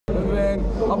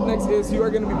then up next is you are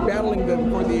going to be battling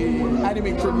them for the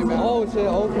anime trivia battle. Oh shit,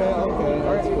 okay.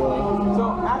 That's cool. So,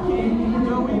 Aki,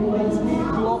 Joey, please meet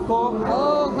GLOCO.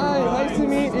 Oh, hi, nice to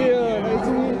meet you. Nice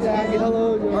to meet you, Aki.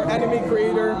 Hello. Our anime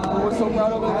creator. We're so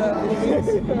proud of him.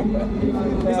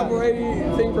 He's a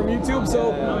variety thing from YouTube.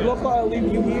 So, GLOCO, I'll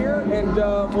leave you here and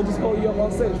we'll just call you up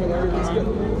on stage when everything's good.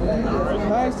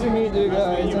 Nice to meet you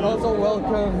guys, and also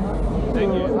welcome.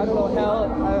 Thank you. I don't know, hell, I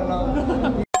don't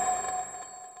know.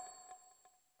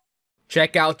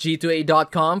 Check out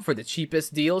G2A.com for the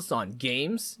cheapest deals on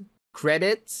games,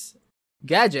 credits,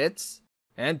 gadgets,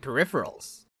 and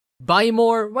peripherals. Buy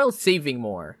more while saving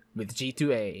more with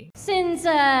G2A. Since we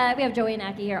have Joey and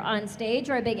Aki here on stage,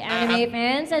 we're big anime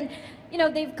fans, and you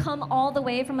know they've come all the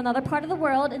way from another part of the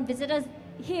world and visited us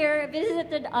here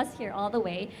all the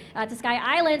way to Sky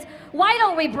Islands. Why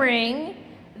don't we bring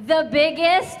the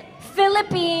biggest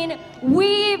Philippine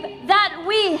weeb that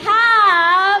we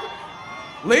have?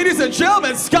 Ladies and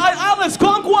gentlemen, Sky Islands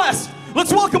CONQuest!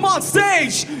 Let's welcome on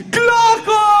stage,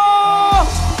 GLOCO!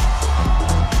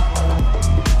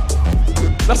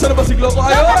 Nasaan na ba si GLOCO?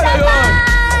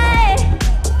 Ayun!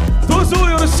 Dozo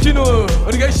yoroshiku no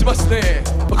onegai shimasu ne.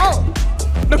 Oh,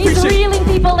 he's reeling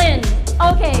people in.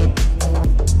 Okay.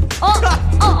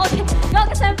 Okay.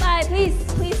 GLOCO-senpai, please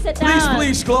sit down.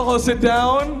 Please, GLOCO, sit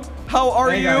down. How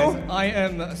are you? Guys, I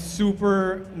am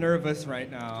super nervous right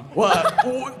now.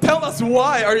 What? Tell us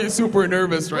why are you super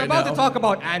nervous right now? We're about to talk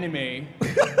about anime.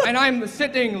 And I'm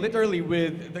sitting literally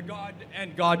with the god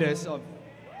and goddess of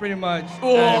pretty much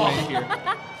anime here.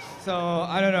 So,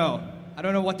 I don't know. I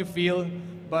don't know what to feel,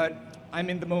 but I'm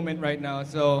in the moment right now,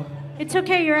 so... It's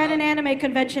okay, you're at an anime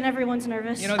convention, everyone's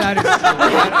nervous. You know, that is true.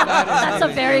 That's a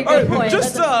very good point.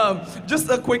 Just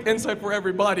a quick insight for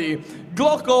everybody.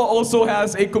 GLOCO also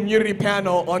has a community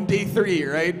panel on day 3,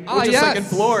 right? Which is second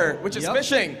floor, which is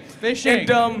fishing. Fishing.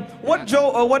 And what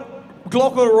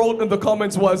GLOCO wrote in the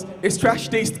comments was, "Is Trash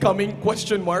Taste coming? ?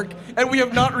 And we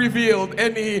have not revealed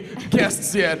any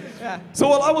guests yet. So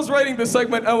while I was writing this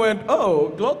segment, I went,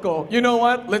 oh, GLOCO, you know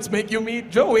what? Let's make you meet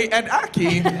Joey and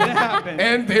Aki.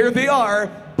 And there they are.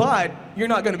 But you're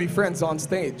not going to be friends on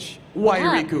stage. Why,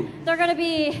 Riku? They're going to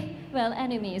be, well,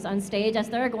 enemies on stage, as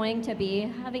they're going to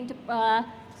be having to,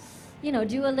 you know,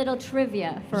 do a little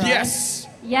trivia for us.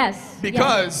 Yes.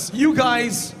 Because you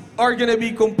guys are going to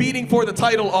be competing for the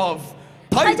title of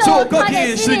Taito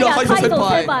Kaki Shiga Taito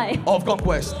Senpai of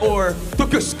CONQuest, or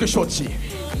Tokuskushochi.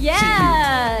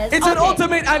 Yes! It's an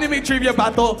ultimate anime trivia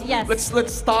battle. Yes.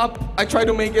 Let's stop. I try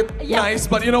to make it nice,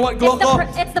 but you know what, GLOCO?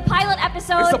 It's the pilot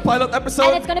episode. It's the pilot episode.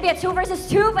 And it's going to be a 2 versus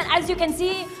 2, but as you can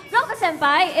see,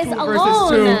 GLOCO-senpai is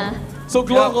alone. So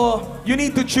GLOCO, you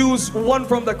need to choose one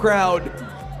from the crowd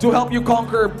to help you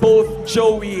conquer both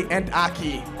Joey and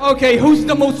Aki. Okay, who's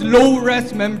the most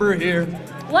low-res member here?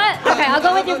 What? Okay, I'll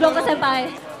go with you, GLOCO-senpai.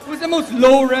 Who's the most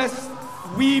low-res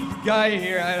weeb guy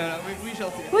here? I don't know. We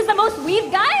shall see. Who's the most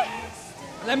weeb guy?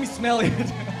 Let me smell it.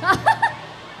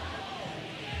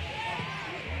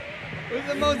 Who's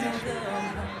the most...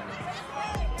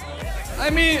 I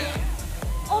mean...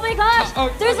 Oh my gosh!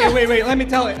 Wait, let me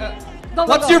tell it.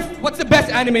 What's the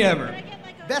best anime ever?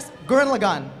 Best Gurren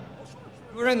Lagann.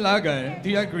 Gurren Lagann. Do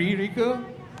you agree, Riku?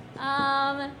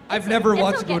 I've never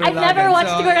watched Gurren Lagann. I've never watched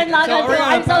Gurren Lagann, so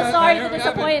I'm so sorry to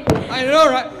disappoint. I know,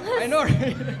 right? I know,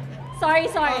 right? Sorry.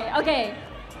 Okay.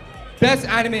 Best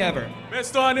anime ever.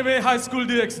 Best anime, High School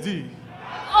DxD.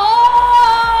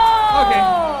 Oh! Okay.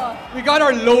 We got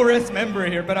our low-res member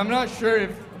here, but I'm not sure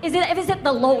if... Is it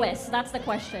the lowest? That's the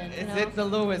question. Is it the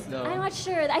lowest, though? I'm not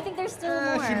sure. I think there's still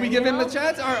more. Should we give him a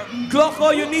chance? Or...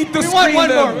 GLOCO, you need to screen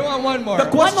them. We want one more. The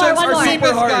questions are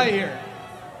super hard. Guy here.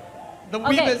 The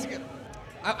weebest...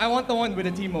 I want the one with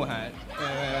the Timo hat.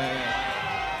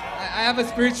 I have a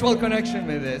spiritual connection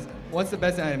with this. What's the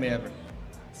best anime ever?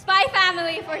 Spy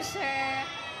Family, for sure.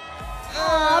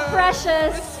 Aw,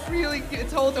 precious. It's really...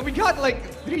 It's wholesome. We got like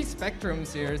 3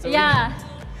 spectrums here. So yeah.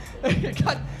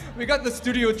 We got the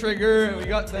Studio Trigger, we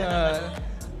got the...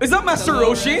 Is that Master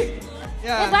Roshi?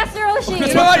 Yeah. It's Master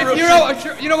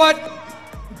Roshi. You know what?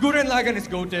 Gurren Lagann is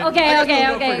goated. Okay.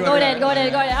 Goated. Okay.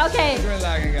 Gurren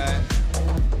Lagann guy.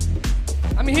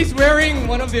 I mean, he's wearing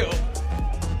one of the...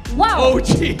 Wow. OG.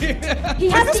 He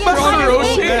has the Master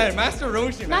Roshi? Yeah, Master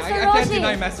Roshi, man. I can't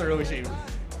deny Master Roshi.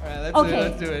 Alright,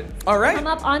 let's do it. Alright. Come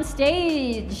up on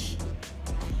stage.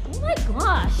 Oh my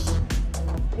gosh.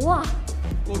 Wow.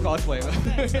 Cool cosplay.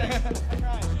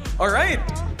 Alright.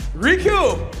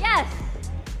 Riku. Yes.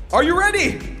 Are you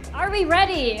ready? Are we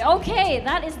ready? Okay,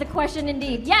 that is the question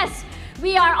indeed. Yes,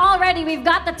 we are all ready. We've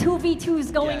got the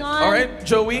 2v2s going on. Alright,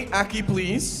 Joey, Aki,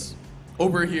 please.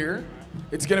 Over here.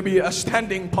 It's gonna be a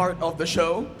standing part of the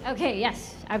show. Okay,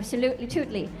 yes, absolutely,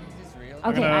 totally.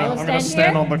 I'm Okay, gonna, I will I'm gonna stand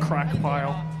stand here on the crack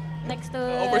pile. next to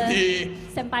Over the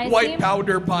Senpai's white team.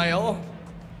 powder pile.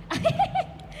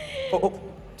 Oh,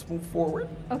 let's move forward.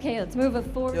 Okay, let's move it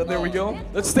forward. Yeah, there we go.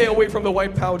 Let's stay away from the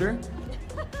white powder.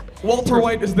 Walter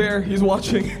White is there. He's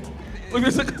watching. Look,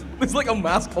 there's like a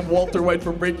mask of Walter White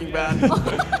from Breaking Bad. look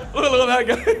at that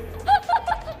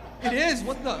guy. It is.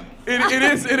 What the?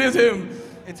 It is him.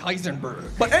 It's Heisenberg.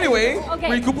 But anyway, Okay.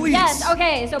 Riku, please. Yes,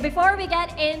 okay, so before we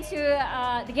get into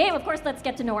the game, of course, let's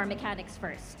get to know our mechanics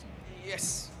first.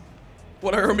 Yes.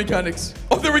 What are our mechanics?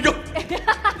 Oh, there we go.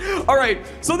 All right.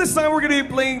 So this time we're gonna be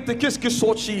playing the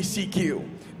Kiskisochi CQ.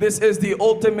 This is the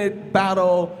ultimate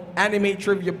battle, anime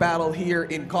trivia battle here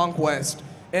in CONQuest.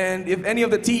 And if any of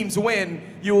the teams win,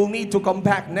 you will need to come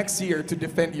back next year to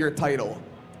defend your title.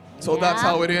 So that's Yeah.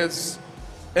 how it is.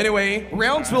 Anyway,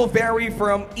 rounds will vary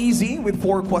from easy with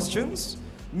 4 questions,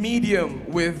 medium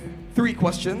with 3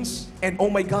 questions, and oh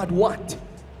my god, what?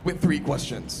 With 3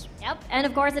 questions. Yep, and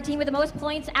of course, the team with the most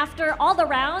points after all the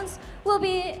rounds will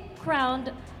be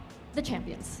crowned the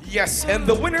champions. Yes, and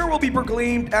the winner will be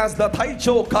proclaimed as the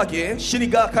Taicho Kage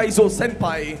Shiniga Kaizo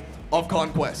Senpai of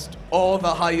CONQuest. All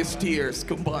the highest tiers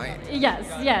combined. Yes.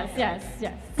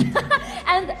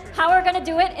 And how we're gonna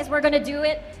do it is we're gonna do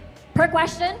it per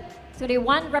question. So the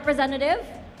 1 representative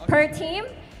per team.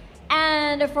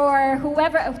 And for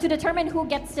whoever, to determine who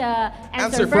gets to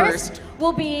answer first,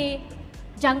 will be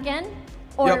Junken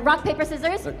or Yep. rock, paper,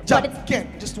 scissors. Jump, But it's, again,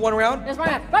 just one round. there's one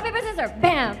round. Rock, paper, scissors,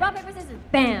 bam! Rock, paper, scissors,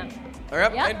 bam! All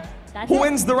right, Yep, and that's who it.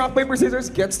 wins the rock, paper, scissors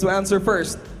gets to answer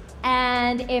first.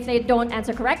 And if they don't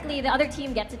answer correctly, the other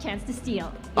team gets a chance to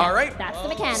steal. Yeah, All right. That's the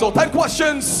mechanic. So 10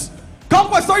 questions.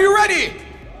 CONQuest, are you ready?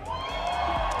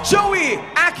 Joey,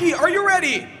 Aki, are you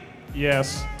ready?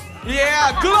 Yes.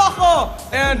 Yeah,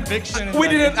 GLOCO! And Conviction we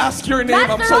is didn't ask your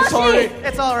name, I'm Master so Roshi! sorry.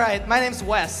 It's all right. My name's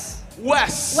Wes.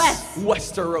 Wes. Wes.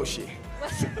 Westeroshi.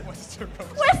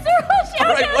 Westeroshi,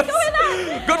 All okay, right, let's go with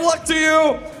that. good luck to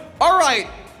you. All right,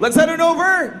 let's head on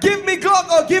over. Give me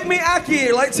GLOCO, give me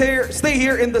Aki. Let's stay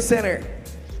here in the center.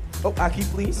 Oh, Aki,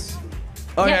 please.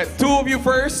 Okay, Yes. 2 of you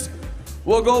first.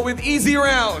 We'll go with easy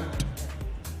round.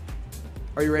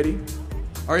 Are you ready?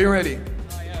 Are you ready?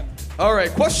 I am. All right,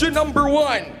 question number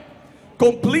 1.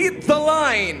 Complete the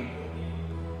line.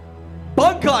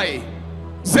 Bankai.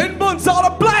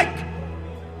 Senbonsa blank.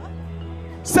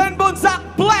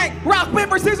 Senbonsa blank. Rock,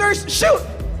 paper, scissors, shoot.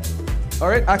 All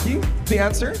right, Aki, the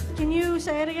answer. Can you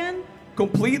say it again?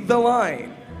 Complete the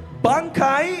line.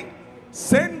 Bankai.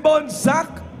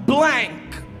 Senbonsa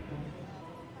blank.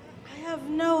 I have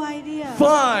no idea.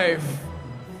 5,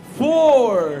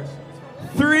 4,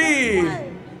 3,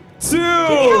 2,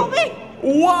 help me?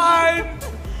 1.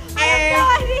 I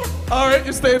have no idea. All right,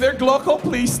 you stay there. GLOCO,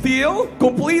 please steal.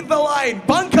 Complete the line.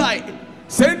 Bankai.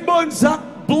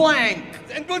 Senbonsa blank.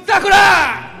 Senbun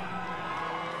Sakura!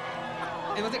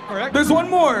 Was it correct? There's one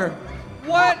more.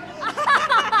 What?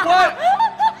 What?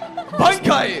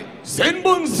 Bankai.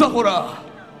 Senbun Sakura.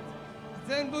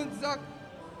 Senbun Sak...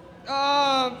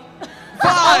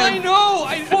 Five, I know!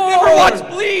 I've four, never watched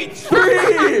Bleach! 3,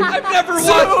 I've never 2,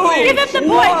 watched Bleach! Give him the point.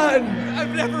 1.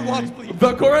 I've never watched Bleach.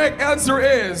 The correct answer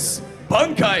is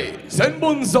Bankai.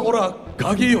 Senbun Sakura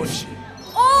Kageyoshi.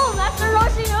 Oh, Master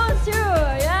Roshi knows too.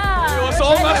 Yeah.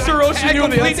 So Master Roshi I knew the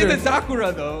completed the answer.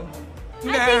 Sakura though.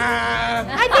 Nah.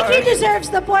 I think he deserves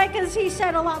the point because he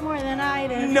said a lot more than I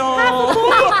did. No.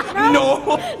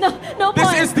 No. No. No This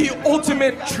point. is the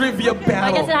ultimate trivia I guess it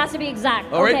battle. has to be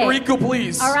exact. All right, okay. Riku,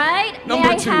 please. All right. Number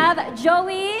May 2. I have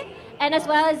Joey and as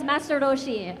well as Master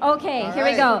Roshi. Okay, here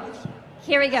we go.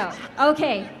 Here we go.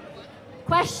 Okay.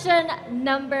 Question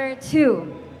number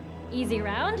 2. Easy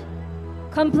round.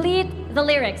 Complete the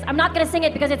lyrics. I'm not gonna sing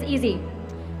it because it's easy.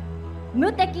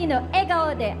 無敵の笑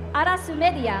顔で荒らす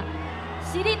メディア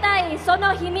知りたいそ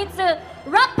の秘密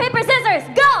Rock, paper, scissors,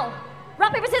 go!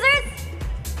 Rock, paper, scissors?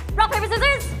 Rock, paper,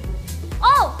 scissors?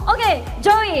 Oh, okay.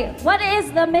 Joey, what is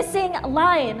the missing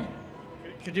line?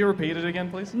 Could you repeat it again,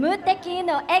 please? 無敵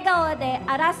の笑顔で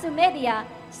荒らすメディア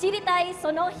知りたい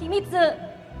その秘密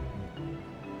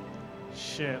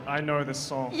Shit, I know this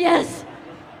song. Yes.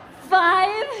 5,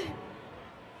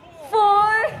 4,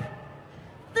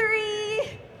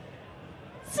 3,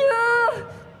 2,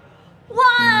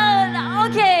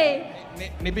 1. Okay.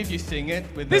 Maybe if you sing it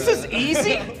with This the... is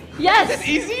easy? Yes. Is it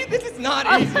easy? This is not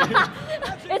easy.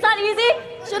 It's not easy.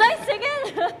 Should I sing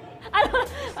it? I don't.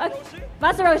 Okay.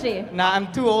 Master Roshi. Nah, I'm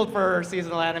too old for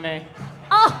seasonal anime.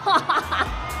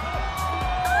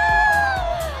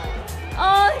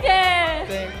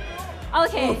 Okay.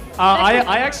 Okay.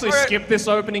 I actually Alright. skip this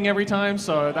opening every time,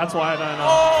 so that's why I don't know.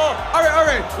 Oh, all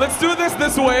right. Let's do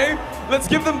this way. Let's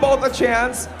give them both a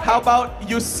chance. How about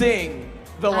you sing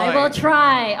the line? I will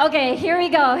try. Okay, here we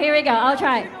go. I'll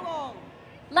try.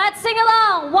 Let's sing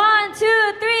along. 1,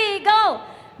 2, 3, go.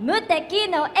 무敵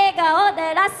の笑顔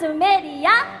でラスメディ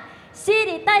ア知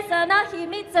りたいその秘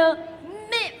密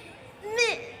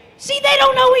See, they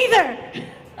don't know either.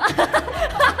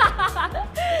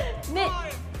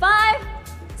 5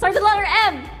 starts with the letter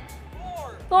M.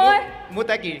 4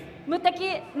 Muteki. 무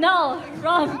敵. No,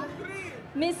 wrong.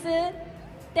 Miss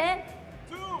Te.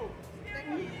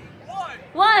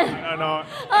 1. I don't know.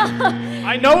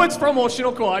 I know it's from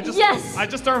Oshinoko. Yes. I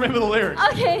just don't remember the lyrics.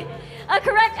 Okay, a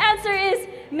correct answer is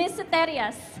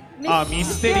Mysterious.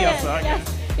 Mysterious, okay.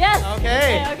 Yes.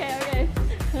 Okay. Okay.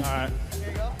 Alright.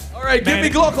 All right, give Man. me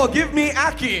GLOCO, give me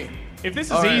Aki. If this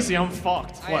is Alright. easy, I'm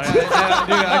fucked. Like, Dude,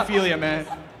 I feel you, man.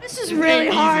 This is really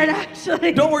hard,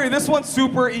 actually. Don't worry, this one's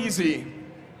super easy.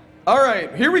 All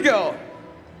right, here we go.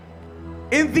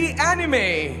 In the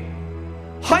anime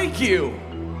Haikyuu,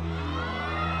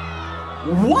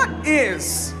 what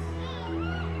is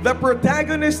the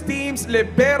protagonist team's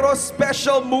libero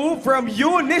special move from Yu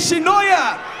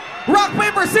Nishinoya? Rock,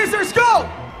 paper, scissors, go!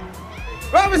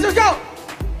 Rock, paper, scissors, go!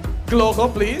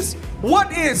 GLOCO, please.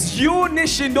 What is Yu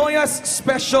Nishinoya's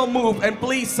special move? And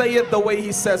please say it the way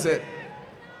he says it.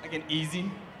 Like an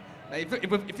easy. Like,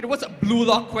 if it was a blue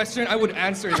lock question, I would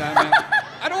answer that, man.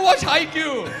 I don't watch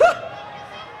Haikyuu.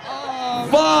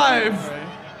 5,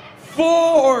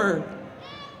 4,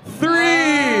 3,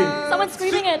 Someone's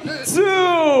screaming it.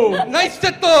 2. Nice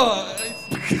teto.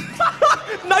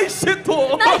 Nice hit.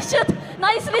 Nice shot.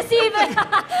 Nice receive. Nice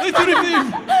to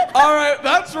receive. All right,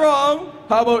 that's wrong.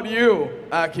 How about you,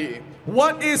 Aki?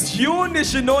 What is Yu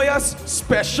Nishinoya's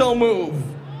special move?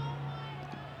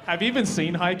 have you even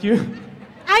seen Haikyuu?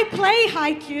 I play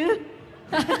Haikyuu.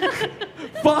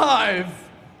 5,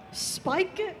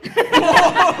 Spike it.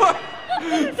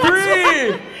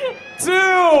 3, 2,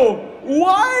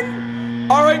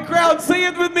 1. All right, crowd, say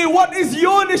it with me. What is Yu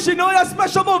Nishinoya's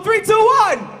special move? 3, 2,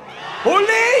 1.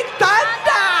 Huli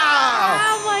Tanda!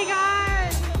 Oh my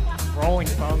god. Rolling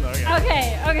Thunder. Yeah.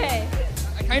 Okay.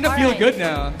 I kind of All feel right. good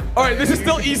now. All right, this is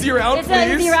still easy round, It's please.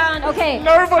 an easy round. Okay.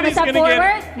 Nobody's Step gonna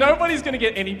forward. nobody's gonna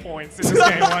get any points in this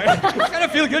game. Like. I kind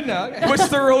of feel good now.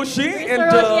 Mr. Roshi and,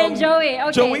 Rosie and Joey.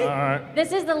 Okay. Joey? Alright.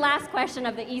 This is the last question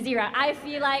of the easy round. I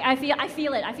feel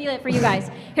it for you guys.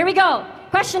 Here we go.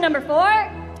 Question number 4.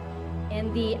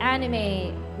 In the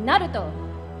anime Naruto,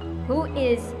 who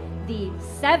is the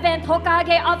 7th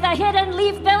Hokage of the Hidden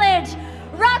Leaf Village?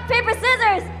 Rock, paper,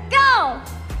 scissors, go!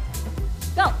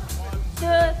 Go. 2,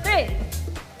 3.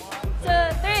 2,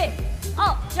 3.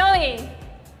 Oh, Joey.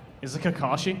 Is it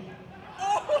Kakashi?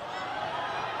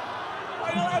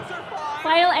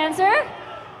 Final answer?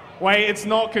 Wait, it's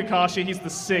not Kakashi. He's the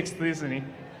 6th, isn't he?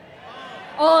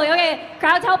 Oh, okay.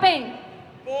 Crowd's helping.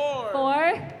 4,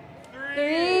 4,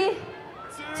 3,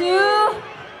 2,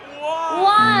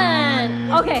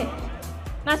 1. Okay.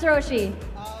 Master Roshi.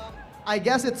 I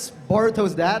guess it's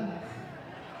Boruto's dad.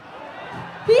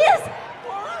 He is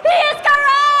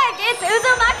correct! It's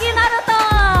Uzumaki Naruto!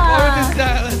 Boruto's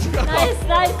dad, let's go.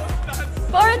 Nice.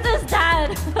 Boruto's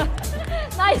dad.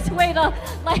 Nice way to,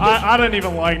 like... I don't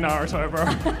even like Naruto, bro.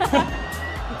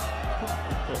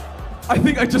 I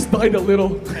think I just died a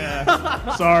little.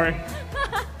 Yeah. Sorry.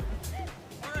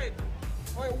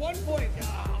 All right, 1 point.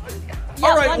 Yeah,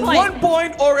 All right, 1 1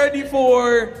 point already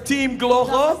for Team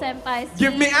GLOCO. Senpai's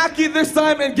Give me team. Aki this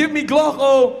time and give me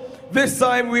GLOCO. This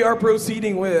time we are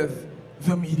proceeding with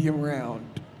the medium round.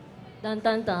 Dun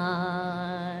dun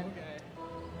dun.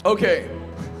 Okay.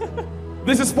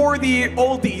 This is for the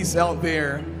oldies out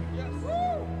there.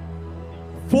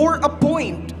 For a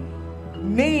point,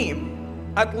 name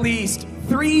at least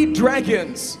 3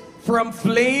 dragons from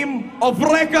Flame of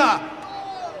Reka.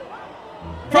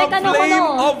 From Reka no Flame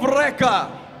Hono. of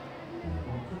Reka.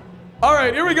 All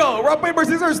right, here we go. Rock, paper,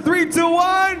 scissors. 3, 2,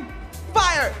 1.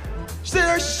 Fire.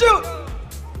 Scissors, shoot.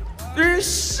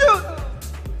 Shoot.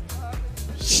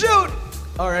 Shoot.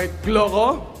 All right,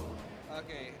 GLOCO.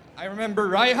 Okay, I remember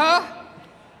Raiha,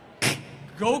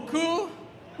 Goku.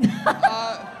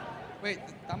 Wait,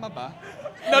 tama ba?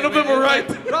 None of them were right.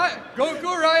 Goku,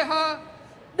 Raiha.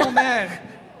 Oh man.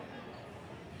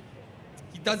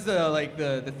 He does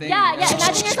the thing. Yeah,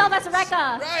 imagine yourself as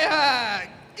Rekka. Raiha,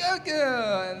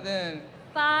 Goku, and then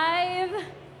 5,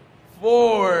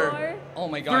 4, 4. oh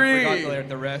my god, Three. I forgot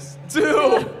the rest. 2,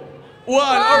 1.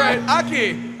 All right,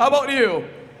 Aki, how about you?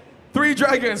 3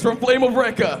 dragons from Flame of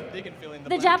Reka. They can fill in the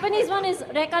The blank. Japanese one is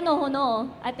Reka no Hono,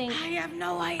 I think. I have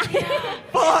no idea.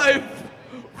 5,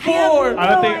 4.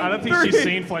 I don't think she's 3,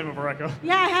 seen Flame of Recca.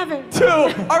 Yeah, I haven't. 2.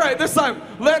 All right, this time,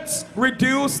 let's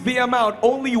reduce the amount.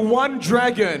 Only one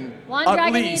dragon. One at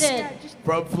dragon least, needed.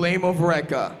 from Flame of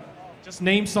Recca. Just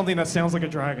name something that sounds like a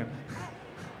dragon.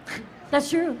 That's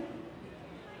true.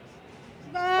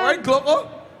 All right, Gloco?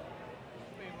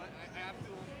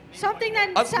 Something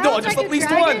that sounds no, like just a at least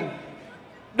dragon. one.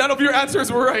 None of your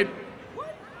answers were right.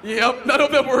 Yep, none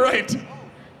of them were right.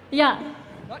 Yeah.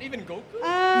 Not even Goku?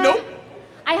 Nope.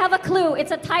 I have a clue.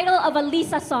 It's a title of a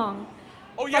Lisa song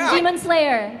Oh, from yeah. Demon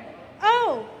Slayer.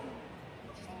 Oh.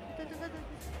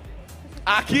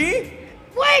 Aki?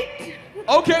 Wait.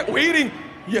 Okay, waiting.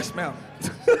 Yes, ma'am.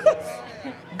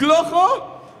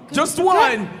 Gloco? Just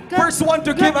one. Good. First one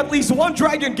to give at least one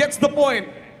dragon gets the point.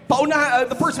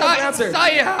 The first one to answer.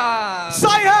 Saya!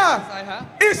 Saya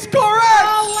is correct!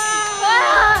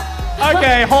 Ah!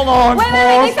 Okay, hold on. Wait,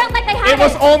 Pause. they felt like they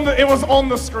had It was on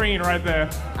the screen right there.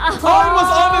 Oh, it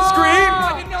was on the screen?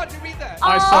 I did not read that.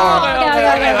 I saw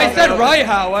it. I said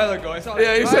Raiha a while ago. I saw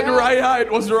Yeah, you said Raiha,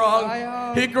 it was wrong.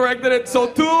 Raiha. He corrected it, so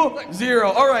 2-0.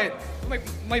 All right.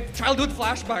 My childhood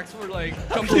flashbacks were like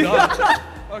jumbled up.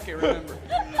 Okay, remember.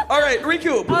 All right,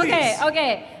 Riku, please.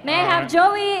 Okay. May I have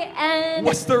Joey and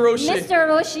Mr. Roshi. Mr.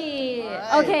 Roshi.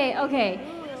 Okay.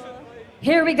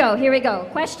 Here we go.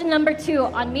 Question number 2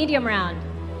 on medium round.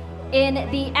 In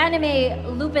the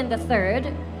anime Lupin the Third,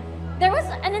 there was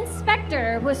an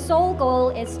inspector whose sole goal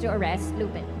is to arrest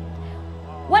Lupin.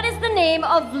 What is the name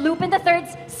of Lupin the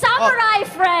Third's samurai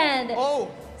friend? Oh.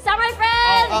 Samurai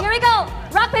friend! Here we go!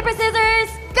 Rock, paper, scissors,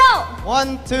 go!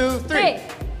 1, 2, 3. Okay,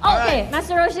 Alright.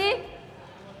 Master Roshi,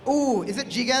 Ooh, is it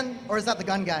Jigen or is that the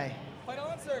gun guy? Final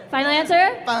answer. final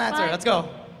answer? Final answer, let's go.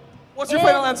 What's your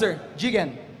final answer?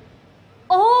 Jigen.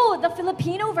 Oh, the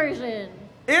Filipino version.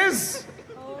 Is?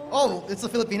 Oh, it's the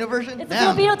Filipino version? It's the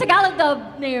Damn. Filipino Tagalog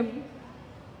dub name.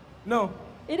 No.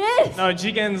 It is. No,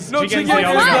 Jigen's No, Jigen's Chicken the is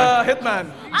other guy. the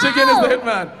hitman. Chicken is the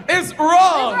hitman. It's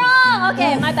wrong! Wrong.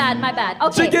 Okay, my bad.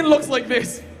 Okay. Chicken looks like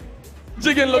this.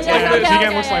 Chicken looks Yeah, like okay, this.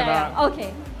 Jigen looks like that.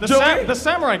 Okay. The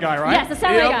samurai guy, right? Yes, the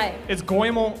samurai Yep. guy. It's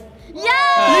Goemon. Yes!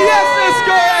 Yes, it's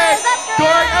correct! That's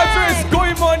Correct answer is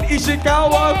Goemon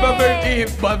Ishikawa the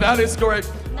 13th. But that is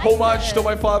correct. Homage to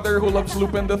my father who loves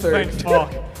Lupin the Third. Thank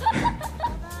fuck.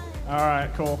 All right,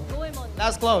 cool.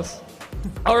 That's close.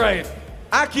 All right,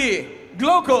 Aki,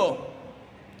 Gloco.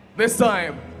 This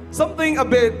time, something a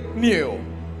bit new.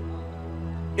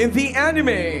 In the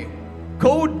anime,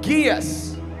 Code Geass.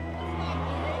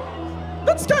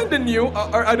 That's kind of new.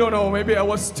 Or I don't know, maybe I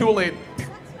was too late.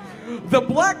 The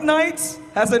Black Knights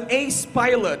has an ace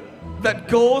pilot that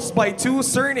goes by 2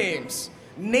 surnames.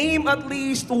 Name at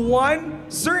least one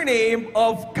surname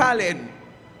of Kalin.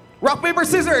 Rock, paper,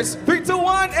 scissors. 3, 2,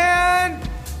 1, and...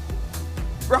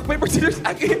 Rock, paper, scissors.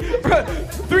 Aki.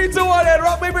 3, 2, 1, and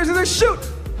rock, paper, scissors. Shoot!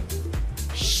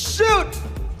 Shoot!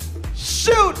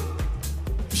 Shoot!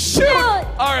 Shoot!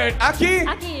 All right, Aki.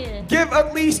 Aki. Give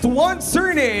at least one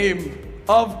surname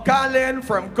of Kalin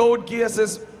from Code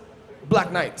Geass's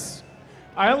Black Knights.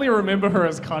 I only remember her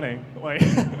as cunning. Like,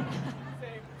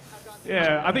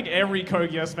 yeah, I think every Code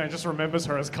Geass fan just remembers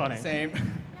her as cunning. Same.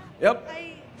 Yep.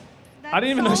 I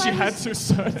didn't even know she had 2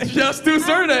 surnames. Just 2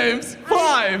 surnames.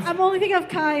 5, I'm only thinking of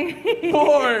Kai.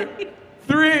 4,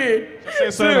 3, Say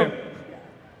a surname.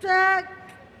 2.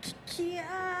 Kia.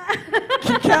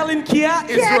 Kalin Kia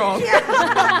is Kia, wrong.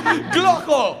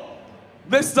 Gloco.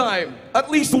 This time, at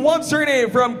least one surname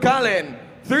from Kalin.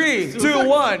 3, 2,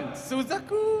 1.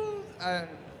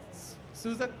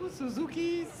 Suzaku,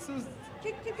 Suzuki,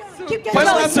 Keep going.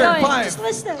 Final going, answer. going. 5, Just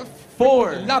list it.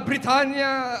 4, La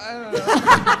Britannia,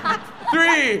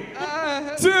 3,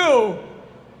 2.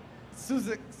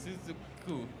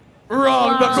 Suzuku.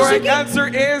 Wrong. The Wow. correct Suzuki? answer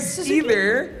is Suzuki?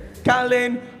 either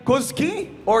Kalin Kuski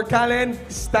or Kalin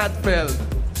Statfeld.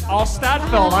 Oh,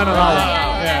 Statfeld, I know that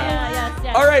one.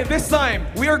 Yes. All right, this time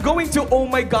we are going to Oh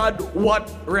My God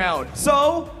What round.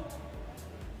 So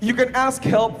you can ask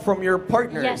help from your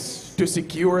partners Yes. to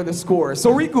secure the score.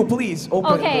 So Riku, please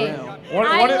open Okay. the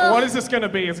round. What is this going to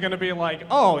be? It's going to be like,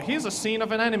 oh, here's a scene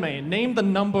of an anime. Name the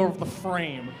number of the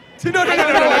frame. No.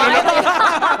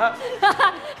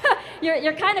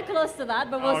 You're kind of close to that,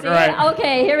 but we'll Oh, see. great.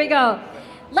 Okay, here we go.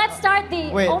 Let's start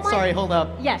the. Wait, oh my- sorry, hold up.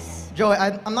 Yes. Joey,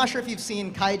 I'm not sure if you've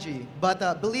seen Kaiji,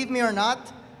 but believe me or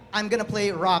not, I'm gonna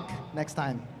play Rock next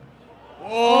time.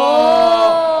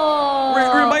 Oh.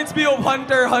 Reminds me of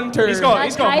Hunter x Hunter. He's got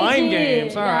That's mind Kaiji.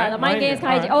 games. All Yeah, right. the mind games All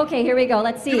Kaiji. right. Okay, here we go.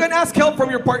 Let's see. You can ask help from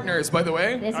your partners, by the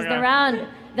way. This is Okay. the round.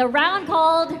 The round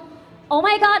called Oh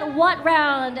My God, What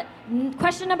Round?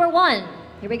 Question number 1.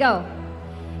 Here we go.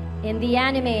 In the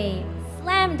anime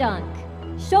Slam Dunk,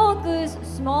 Shoku's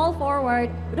small forward,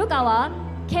 Rukawa,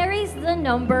 carries the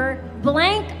number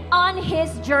blank on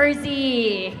his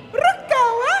jersey?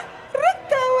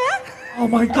 Oh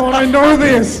my god, I know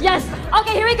this! Yes.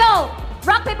 Okay, here we go.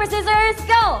 Rock, paper, scissors,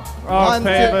 go. Rock,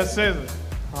 paper, scissors.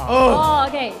 Oh,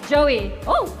 okay. Joey.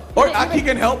 Oh. Or Aki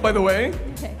can help, by the way.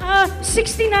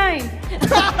 69.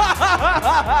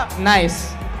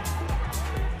 Nice.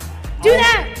 Do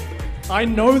that. I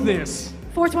know this.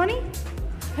 420.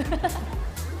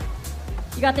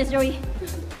 You got this, Joey.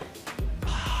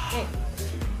 Okay.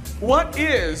 What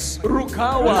is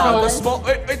Rukawa? The small.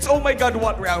 It's oh my god,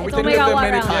 what round? We It's oh did my it God, what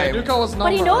many round? times. Rukawa's number.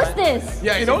 But he knows right? this.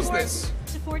 Yeah, he knows this.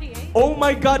 It's a 48. Oh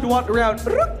my god, what round?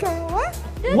 Rukawa?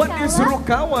 What is Rukawa?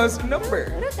 Rukawa's number?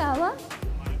 Rukawa.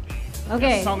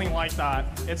 Okay. Something like that.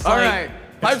 It's All like, right,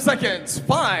 5 seconds.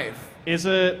 5, Is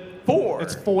it 4,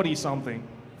 It's 40 something.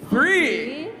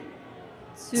 3,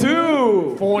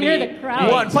 2, Hear the crowd.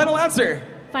 1. Final answer.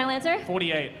 Final answer?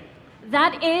 48.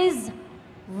 That is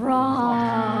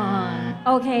wrong.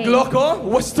 Okay. GLOCO,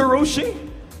 Westeroshi.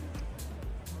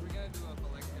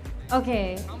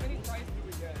 Okay.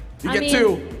 You I get mean-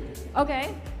 2.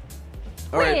 Okay.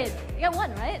 All right. Wait, you got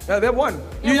 1, right? They have 1.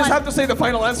 You just one. have to say the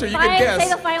final answer. You can Fine, guess say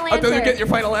the final until you answer. get your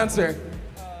final answer.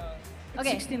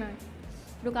 Okay. 69.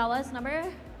 Rukawa's number?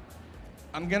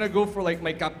 I'm gonna go for like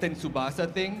my Captain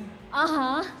Tsubasa thing.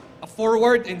 Uh-huh. A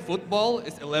forward in football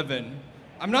is 11.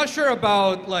 I'm not sure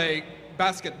about like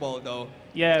basketball though.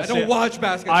 Yeah, I don't watch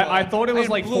basketball. I thought it was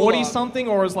like blew 40 up. something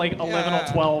or it was like 11 Yeah.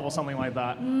 or 12 or something like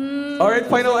that. All right,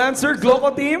 final answer.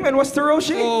 GLOCO team and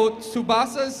Westeroshi. So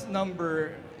Tsubasa's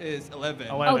number is 11.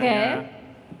 11, Okay. yeah.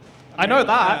 I know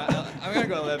that. I'm gonna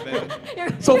go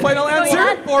 11. So final answer.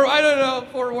 I don't know.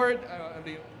 Forward. I don't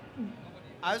know.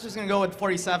 I was just gonna go with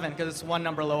 47 because it's one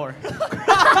number lower.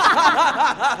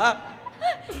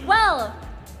 Well,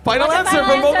 Final what's the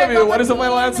answer from both of you. Go What for is the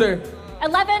final team. answer?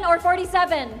 11 or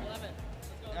 47?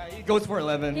 He goes for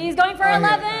 11. He's going for Okay.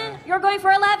 11. You're going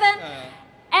for 11.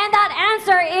 And that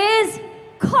answer is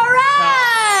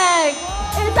correct.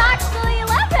 It's actually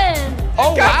 11.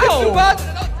 Oh wow!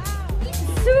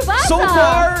 Tsubasa. So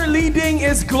far, leading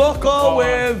is GLOCO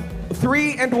with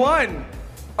 3 and 1.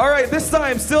 All right, this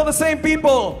time still the same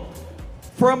people.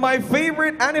 From my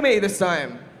favorite anime this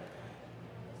time.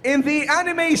 In the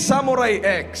anime Samurai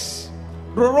X,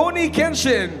 Rurouni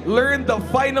Kenshin learned the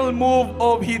final move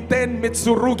of Hiten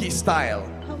Mitsurugi style.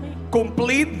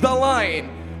 Complete the line,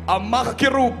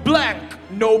 Amakiru blank,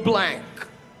 no blank.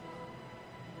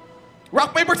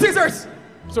 Rock, paper, scissors!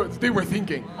 So they were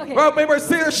thinking. Okay. Rock, paper,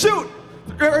 scissors, shoot!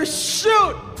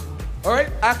 Shoot! All right,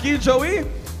 Aki, Joey.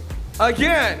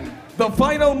 Again, the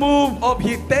final move of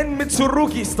Hiten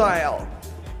Mitsurugi style.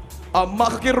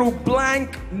 Amakiru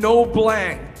blank, no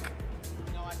blank.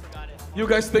 You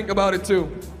guys think about it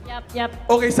too. Yep.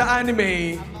 Okay, sa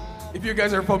anime, if you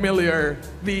guys are familiar,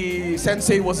 the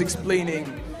sensei was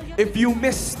explaining, if you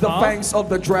miss the fangs of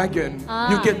the dragon,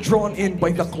 you get drawn in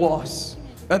by the claws.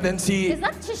 And then Is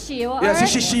that Shishio? yeah, si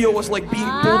Shishio was like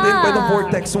being pulled in by the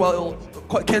vortex while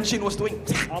Kenshin was doing.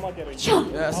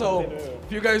 Yeah, so if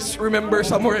you guys remember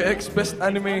Samurai X best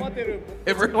anime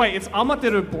ever. Wait, it's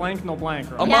Amateru blank, no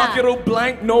blank, right? Amakiru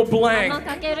blank, no blank.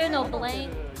 Amakakeru no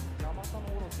blank.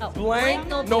 Oh, Blank,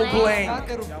 no blank.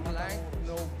 Amakeru blank,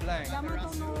 no blank.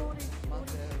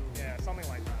 Yeah, something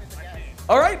like that.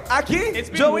 All right, Aki, It's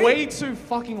been Joey. way too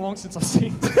fucking long since I've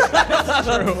seen this.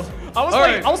 True.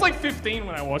 I was like 15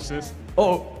 when I watched this.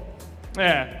 Oh,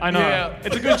 Yeah, I know. Yeah.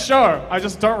 It's a good show. I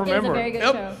just don't It's a remember. very good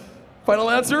Yep. show.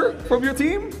 final answer from your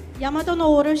team. Yamato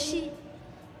no Orochi.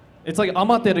 It's like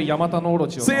Amateru Yamata no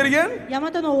Orochi. or Say it something. again.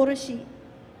 Yamato no Orochi.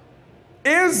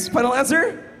 Is final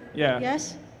answer Yeah.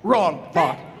 Yes? wrong?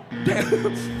 Fuck.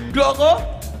 GLOCO.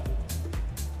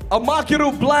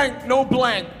 Amakiru blank, no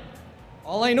blank.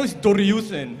 All I know is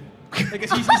Doryusen.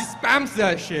 Because he spams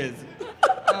that shit.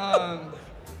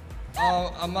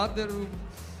 Amateru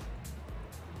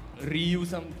Ryu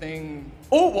something.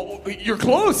 Oh, you're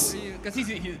close. Because he's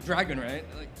a dragon, right?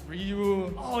 Like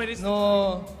Ryu. Oh, it is.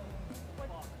 No.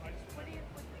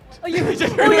 Oh, you just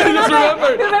You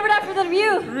remembered. remember that for the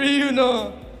review. Ryu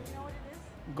no.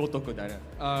 Gotoku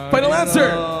da. Final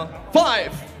answer.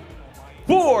 5,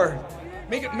 4,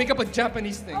 Make up a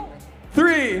Japanese thing.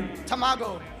 3,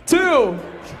 Tamago. 2.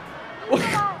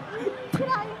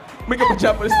 Make up a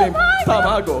Japanese name.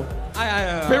 Tamago.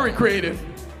 I Very creative.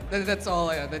 That's all.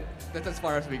 That's as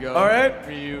far as we go. All right.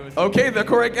 Ryu. Okay, the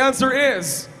correct answer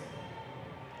is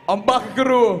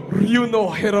Amakiru Ryu no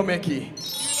Hiromeki.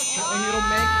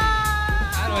 Hiromeki.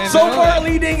 I So far,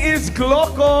 leading is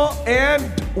GLOCO and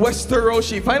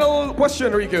Westeroshi. Final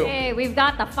question, Riku. Okay, we've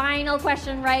got the final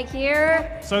question right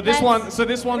here. So this one's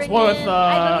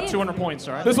worth 200 points,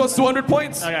 right? This one's 200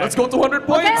 points. Okay. Let's go 200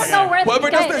 points. Okay, let's go. Whoever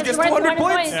does this it's gets worth 200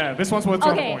 points. Yeah, this one's worth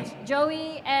 200 Okay, points.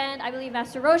 Joey and I believe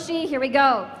Master Roshi. Here we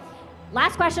go.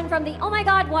 Last question from the Oh My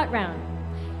God, What round.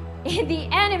 In the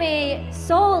anime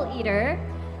Soul Eater,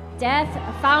 Death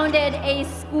founded a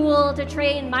school to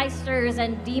train meisters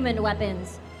and demon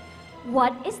weapons.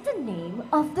 What is the name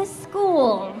of the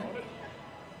school?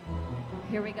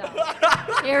 Here we go.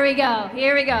 Here we go.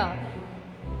 Here we go.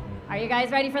 Are you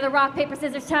guys ready for the rock, paper,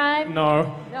 scissors time?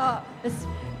 No. No.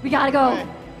 We gotta go.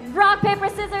 Rock, paper,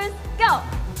 scissors, go.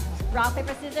 Rock,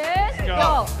 paper, scissors,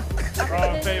 go.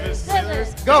 Rock, paper,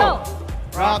 scissors, go.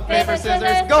 Rock, paper,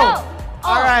 scissors, go.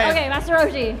 All right. Okay, Master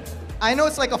Roshi. I know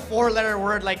it's like a 4-letter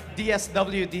word like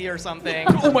DSWD or something.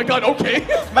 Oh my God, okay.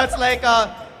 That's like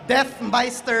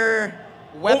Deathmeister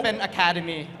Weapon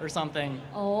Academy or something.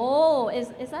 Oh, is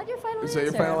that your final Is answer? that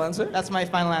your final answer? That's my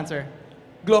final answer.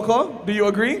 GLOCO, do you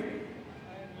agree?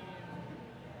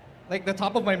 Like the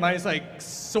top of my mind is like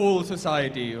Soul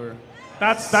Society or.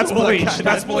 That's bleach.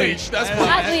 That's bleach. That's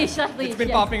At least, at least. It's been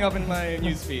yes. popping up in my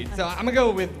newsfeed, so I'm gonna go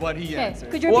with what he Okay,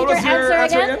 answered. could you What repeat was your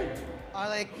answer again? again?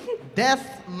 Like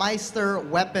Deathmeister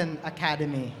Weapon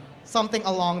Academy. Something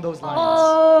along those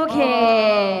lines.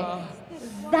 Okay.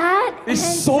 That It's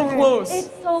answer, so close. It's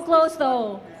so close,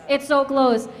 though. It's so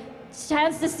close.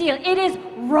 Chance to steal. It is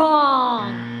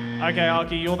wrong. Okay,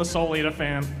 Aki, you're the Soul Eater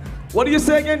fan. What do you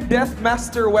say again?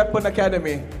 Deathmaster Weapon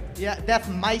Academy. Yeah,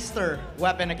 Deathmeister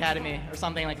Weapon Academy or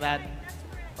something like that.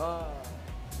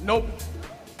 Nope.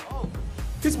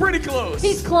 He's pretty close.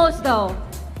 He's close, though.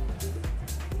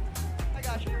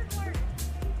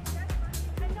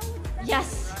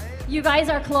 Yes, you guys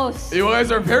are close. You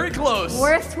guys are very close.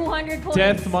 Worth 200 points.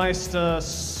 Deathmeister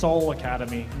Soul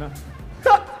Academy. No.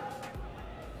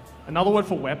 Another word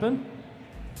for weapon?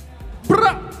 Look,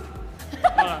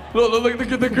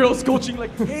 the girl's coaching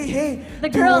like, hey, The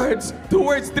girl- two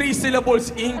words, 3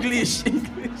 syllables, English.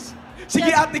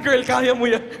 Sige, ate girl, kaya mo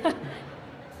yan.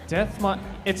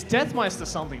 It's Deathmeister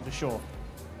something for sure.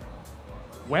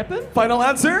 Weapon? Final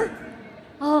answer?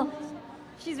 Oh,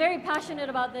 she's very passionate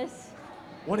about this.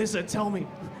 What is it? Tell me.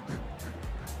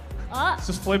 Ah,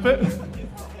 Just flip it.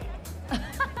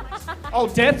 Oh,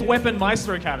 Death Weapon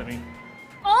Meister Academy.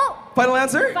 oh, Final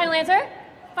answer? final answer?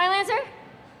 Final answer?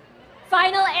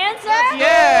 Final answer?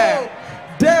 Yeah!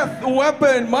 Death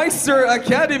Weapon Meister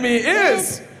Academy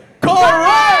is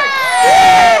correct!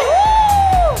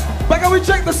 But can we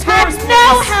check the scores, Had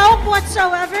no please? help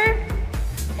whatsoever.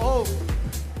 Oh,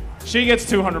 She gets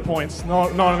 200 points. No,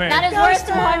 what I mean. That is Goes worth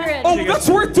to- 200. Oh, that's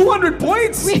worth 200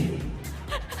 points!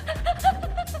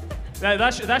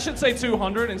 That should say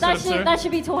 200 instead of 2. That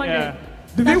should be 200. Yeah.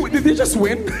 Did they just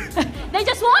win? They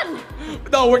just won.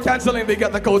 No, we're canceling. They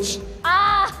got the coach.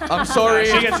 Ah. I'm sorry.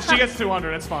 She gets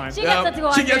 200. It's fine. She gets the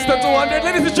 200. She gets the 200.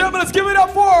 Ladies and gentlemen, let's give it up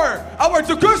for our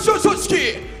Tokusho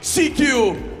Sutsuki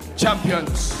CQ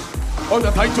champions. Or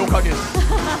the Taicho Kage.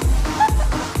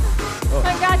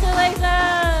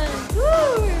 Congratulations.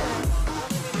 Woo.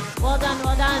 Well done,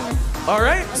 well done. All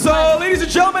right, so ladies and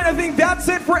gentlemen, I think that's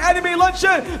it for Anime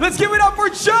Luncheon. Let's give it up for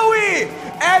Joey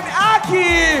and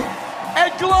Aki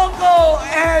and GLOCO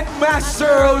and Master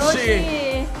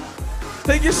Roshi.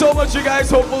 Thank you so much, you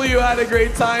guys. Hopefully you had a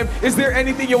great time. Is there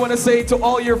anything you want to say to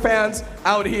all your fans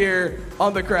out here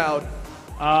on the crowd?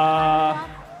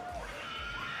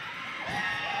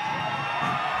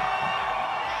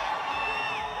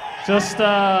 Just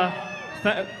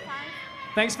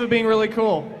thanks for being really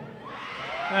cool.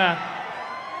 Yeah.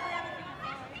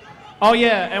 Oh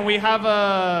yeah, and we have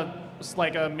it's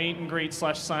like a meet and greet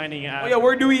 / signing at Oh yeah,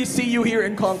 where do we see you here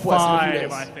in CONQuest?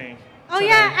 5, I think. Oh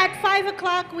yeah, at 5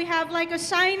 o'clock we have like a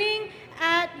signing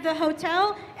at the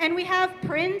hotel, and we have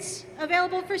prints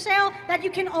available for sale that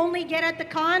you can only get at the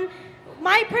con.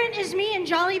 My print is me and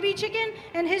Jollibee Chicken,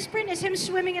 and his print is him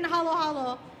swimming in Halo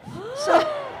Halo. So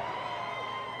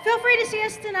feel free to see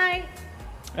us tonight.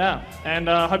 Yeah, and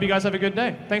hope you guys have a good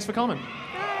day. Thanks for coming.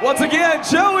 Once again,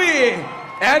 Joey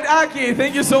and Aki,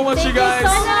 thank you so much, you guys.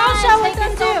 And then also with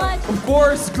them too. Of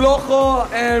course, GLOCO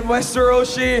and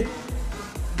Westeroshi.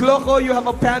 GLOCO, you have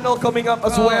a panel coming up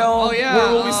as well. Oh yeah.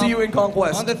 Where will we see you in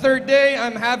CONQuest? On the third day,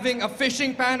 I'm having a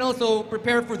fishing panel, so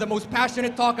prepare for the most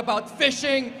passionate talk about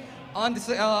fishing on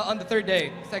the third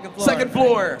day, second floor. Second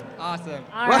floor. Awesome.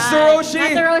 All right.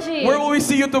 Westeroshi, Master Roshi. where will we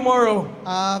see you tomorrow?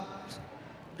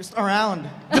 just around.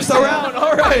 Just around,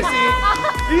 all right.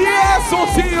 Yes, we'll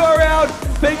see you around.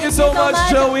 Thank you so much,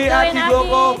 Joey, Aki,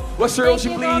 GLOCO.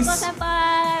 Westeroshi, please. Thank you,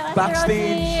 GLOCO-senpai.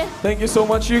 backstage. Thank you so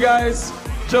much, you guys.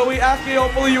 Joey, Aki,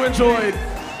 hopefully you enjoyed.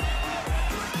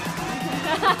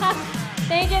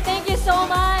 Thank you so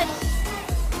much.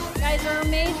 You guys are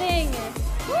amazing.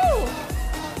 Woo!